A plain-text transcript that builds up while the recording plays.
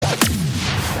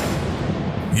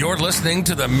You're listening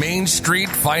to the Main Street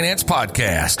Finance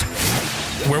Podcast,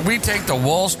 where we take the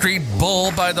Wall Street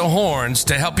bull by the horns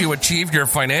to help you achieve your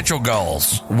financial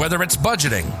goals. Whether it's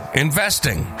budgeting,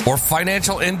 investing, or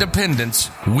financial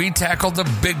independence, we tackle the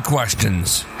big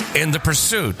questions in the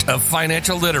pursuit of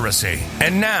financial literacy.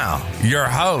 And now, your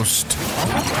host.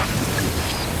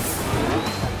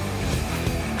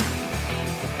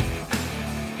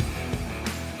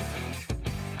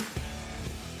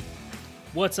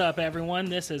 What's up, everyone?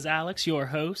 This is Alex, your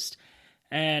host,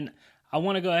 and I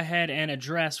want to go ahead and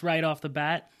address right off the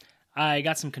bat, I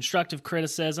got some constructive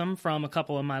criticism from a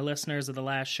couple of my listeners of the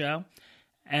last show,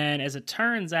 and as it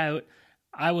turns out,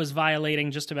 I was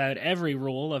violating just about every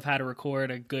rule of how to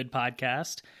record a good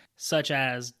podcast, such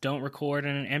as don't record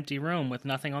in an empty room with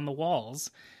nothing on the walls,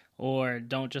 or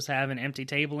don't just have an empty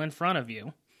table in front of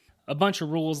you. A bunch of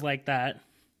rules like that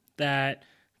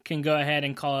can go ahead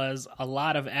and cause a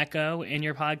lot of echo in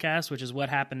your podcast, which is what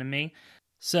happened to me.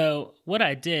 So what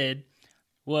I did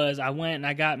was I went and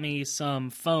I got me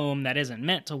some foam that isn't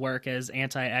meant to work as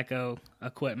anti-echo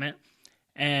equipment,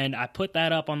 and I put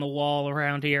that up on the wall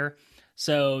around here.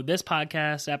 So this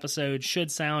podcast episode should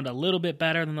sound a little bit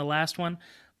better than the last one,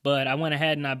 but I went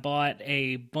ahead and I bought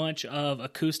a bunch of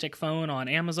acoustic foam on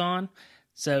Amazon,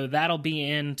 so that'll be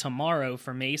in tomorrow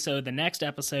for me, so the next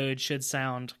episode should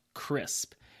sound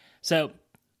crisp. So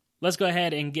let's go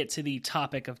ahead and get to the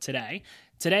topic of today.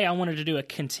 Today I wanted to do a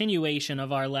continuation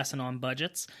of our lesson on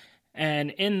budgets,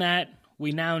 and in that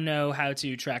we now know how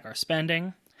to track our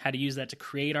spending, how to use that to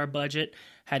create our budget,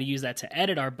 how to use that to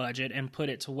edit our budget and put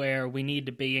it to where we need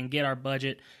to be and get our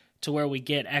budget to where we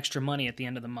get extra money at the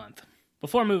end of the month.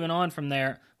 Before moving on from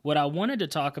there, what I wanted to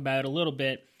talk about a little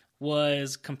bit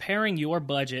was comparing your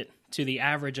budget to the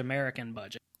average American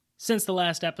budget. Since the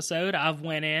last episode, I've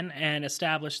went in and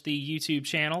established the YouTube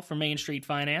channel for Main Street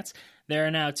Finance. There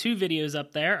are now 2 videos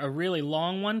up there, a really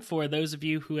long one for those of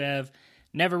you who have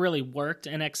never really worked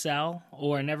in Excel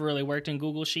or never really worked in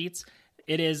Google Sheets.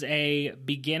 It is a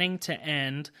beginning to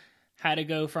end, how to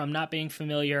go from not being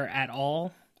familiar at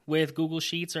all with Google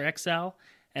Sheets or Excel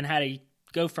and how to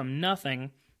go from nothing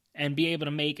and be able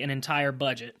to make an entire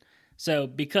budget. So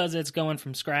because it's going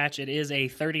from scratch, it is a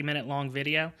 30-minute long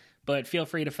video. But feel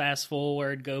free to fast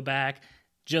forward, go back,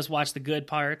 just watch the good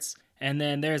parts. And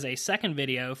then there's a second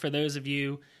video for those of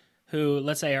you who,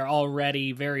 let's say, are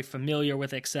already very familiar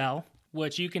with Excel.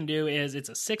 What you can do is it's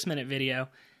a 6-minute video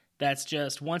that's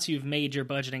just once you've made your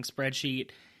budgeting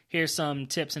spreadsheet, here's some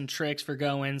tips and tricks for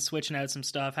going, switching out some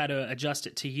stuff, how to adjust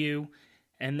it to you.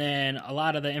 And then a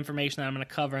lot of the information that I'm going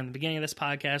to cover in the beginning of this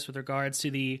podcast with regards to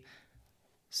the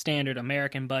standard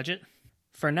American budget.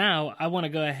 For now, I want to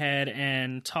go ahead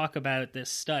and talk about this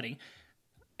study.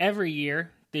 Every year,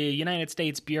 the United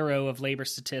States Bureau of Labor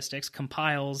Statistics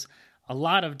compiles a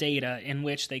lot of data in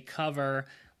which they cover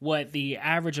what the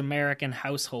average American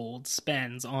household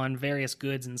spends on various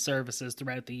goods and services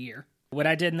throughout the year. What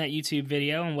I did in that YouTube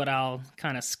video and what I'll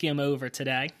kind of skim over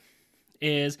today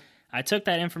is I took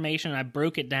that information and I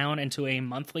broke it down into a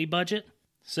monthly budget.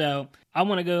 So I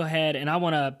want to go ahead and I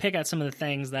want to pick out some of the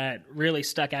things that really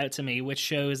stuck out to me, which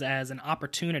shows as an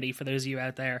opportunity for those of you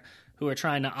out there who are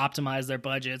trying to optimize their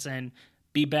budgets and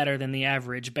be better than the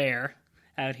average bear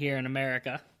out here in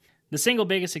America. The single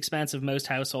biggest expense of most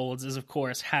households is, of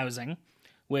course, housing,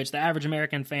 which the average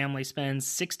American family spends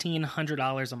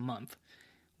 $1,600 a month,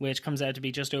 which comes out to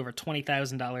be just over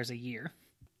 $20,000 a year.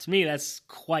 To me, that's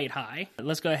quite high.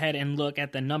 Let's go ahead and look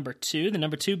at the number 2. The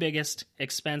number 2 biggest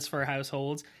expense for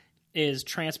households is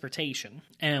transportation.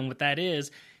 And what that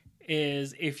is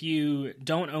if you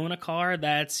don't own a car,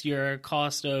 that's your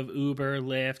cost of Uber,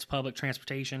 Lyft, public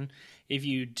transportation. If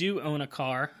you do own a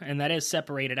car, and that is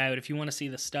separated out, if you want to see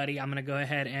the study, I'm going to go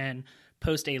ahead and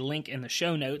post a link in the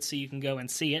show notes so you can go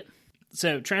and see it.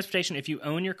 So transportation, if you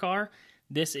own your car,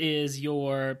 this is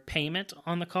your payment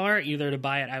on the car, either to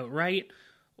buy it outright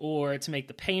or to make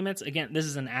the payments. Again, this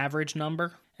is an average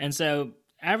number. And so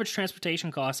average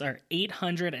transportation costs are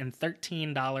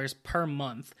 $813 per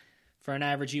month for an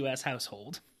average U.S.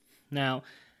 household. Now,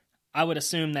 I would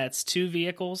assume that's 2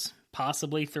 vehicles,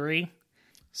 possibly 3.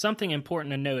 Something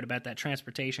important to note about that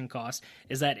transportation cost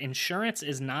is that insurance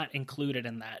is not included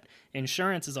in that.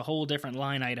 Insurance is a whole different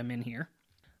line item in here.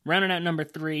 Rounding out number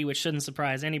 3, which shouldn't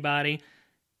surprise anybody,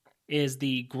 is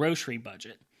the grocery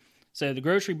budget. So the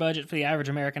grocery budget for the average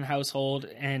American household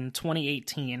in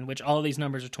 2018, which all of these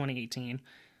numbers are 2018,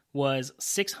 was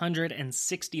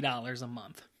 $660 a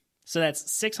month. So that's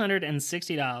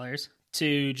 $660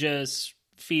 to just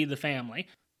feed the family.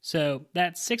 So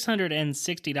that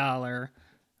 $660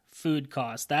 food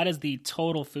cost. That is the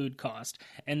total food cost.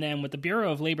 And then what the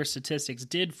Bureau of Labor Statistics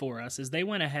did for us is they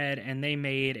went ahead and they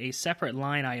made a separate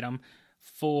line item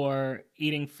for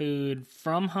eating food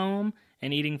from home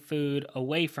and eating food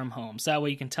away from home. So that way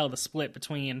you can tell the split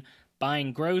between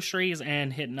buying groceries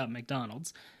and hitting up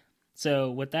McDonald's.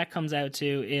 So what that comes out to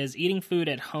is eating food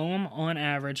at home on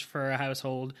average for a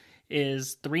household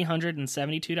is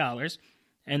 $372,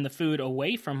 and the food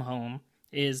away from home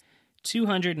is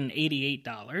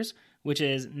 $288, which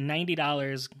is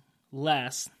 $90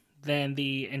 less than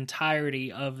the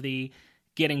entirety of the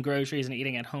getting groceries and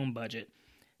eating at home budget.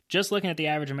 Just looking at the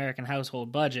average American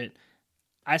household budget,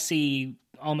 I see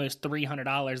almost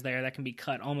 $300 there that can be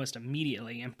cut almost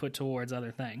immediately and put towards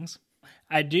other things.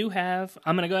 I'm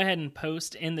going to go ahead and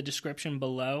post in the description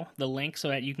below the link so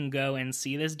that you can go and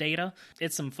see this data.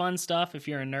 It's some fun stuff if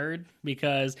you're a nerd,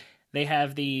 because they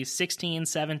have the 16,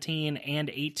 17, and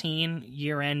 18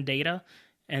 year-end data,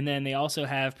 and then they also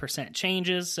have percent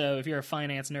changes. So if you're a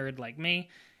finance nerd like me,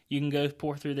 you can go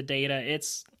pour through the data.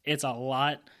 It's a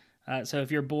lot. So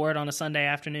if you're bored on a Sunday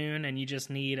afternoon and you just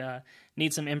need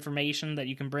some information that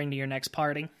you can bring to your next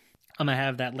party, I'm going to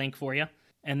have that link for you.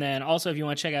 And then also if you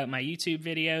want to check out my YouTube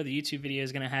video, the YouTube video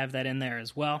is going to have that in there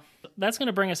as well. That's going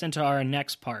to bring us into our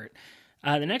next part.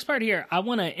 The next part here, I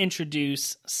want to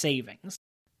introduce savings.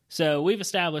 So we've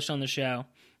established on the show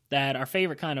that our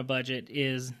favorite kind of budget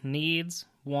is needs,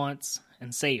 wants,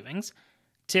 and savings.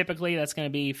 Typically, that's going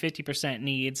to be 50%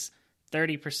 needs,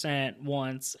 30%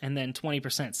 wants, and then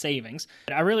 20% savings.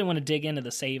 I really want to dig into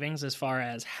the savings as far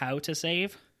as how to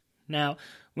save. Now,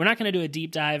 we're not going to do a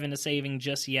deep dive into saving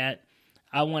just yet.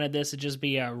 I wanted this to just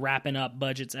be a wrapping up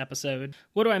budgets episode.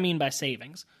 What do I mean by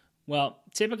savings? Well,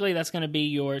 typically that's going to be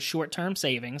your short-term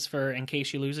savings for in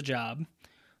case you lose a job,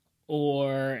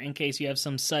 or in case you have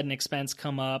some sudden expense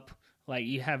come up, like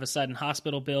you have a sudden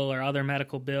hospital bill or other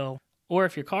medical bill, or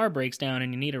if your car breaks down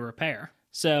and you need a repair.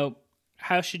 So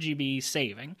how should you be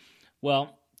saving?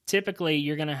 Well, typically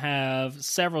you're going to have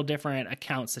several different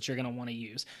accounts that you're going to want to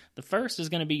use. The first is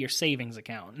going to be your savings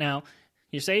account. Now,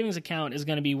 your savings account is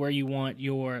going to be where you want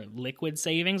your liquid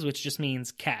savings, which just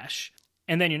means cash.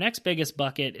 And then your next biggest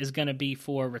bucket is going to be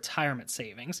for retirement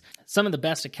savings. Some of the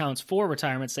best accounts for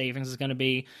retirement savings is going to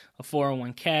be a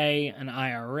 401k, an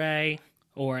IRA,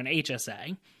 or an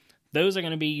HSA. Those are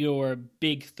going to be your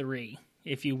big three,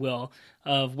 if you will,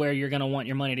 of where you're going to want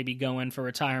your money to be going for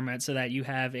retirement so that you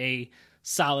have a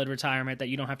solid retirement that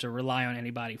you don't have to rely on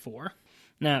anybody for.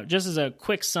 Now, just as a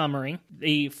quick summary,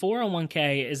 the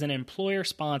 401k is an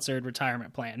employer-sponsored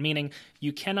retirement plan, meaning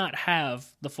you cannot have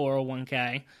the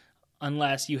 401k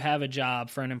unless you have a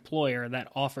job for an employer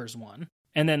that offers one.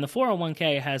 And then the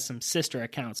 401k has some sister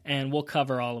accounts, and we'll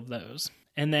cover all of those.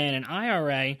 And then an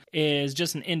IRA is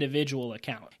just an individual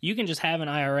account. You can just have an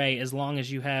IRA as long as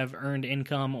you have earned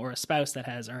income or a spouse that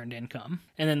has earned income.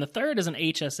 And then the third is an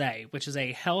HSA, which is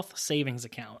a health savings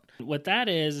account. What that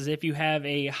is if you have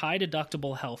a high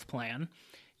deductible health plan,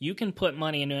 you can put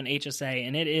money into an HSA,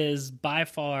 and it is by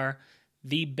far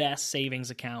the best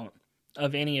savings account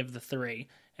of any of the three,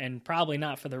 and probably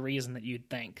not for the reason that you'd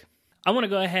think. I want to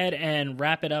go ahead and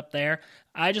wrap it up there.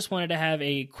 I just wanted to have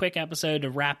a quick episode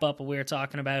to wrap up what we were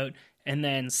talking about and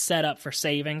then set up for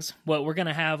savings. What we're going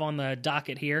to have on the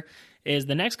docket here is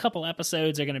the next couple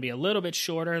episodes are going to be a little bit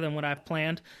shorter than what I've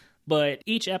planned, but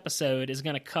each episode is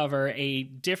going to cover a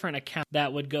different account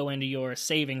that would go into your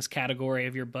savings category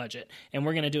of your budget. And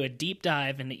we're going to do a deep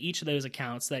dive into each of those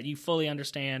accounts so that you fully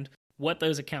understand what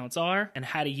those accounts are and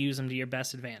how to use them to your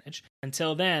best advantage.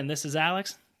 Until then, this is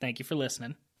Alex. Thank you for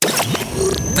listening.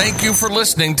 Thank you for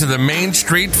listening to the Main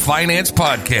Street Finance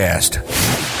Podcast.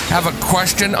 Have a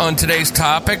question on today's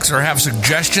topics or have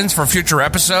suggestions for future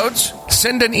episodes?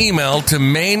 Send an email to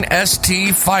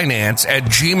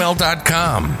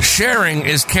mainstfinance@gmail.com. Sharing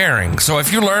is caring, so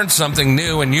if you learned something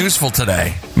new and useful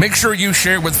today, make sure you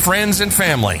share it with friends and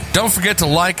family. Don't forget to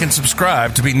like and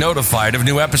subscribe to be notified of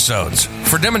new episodes.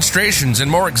 For demonstrations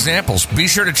and more examples, be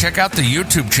sure to check out the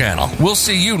YouTube channel. We'll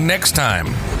see you next time.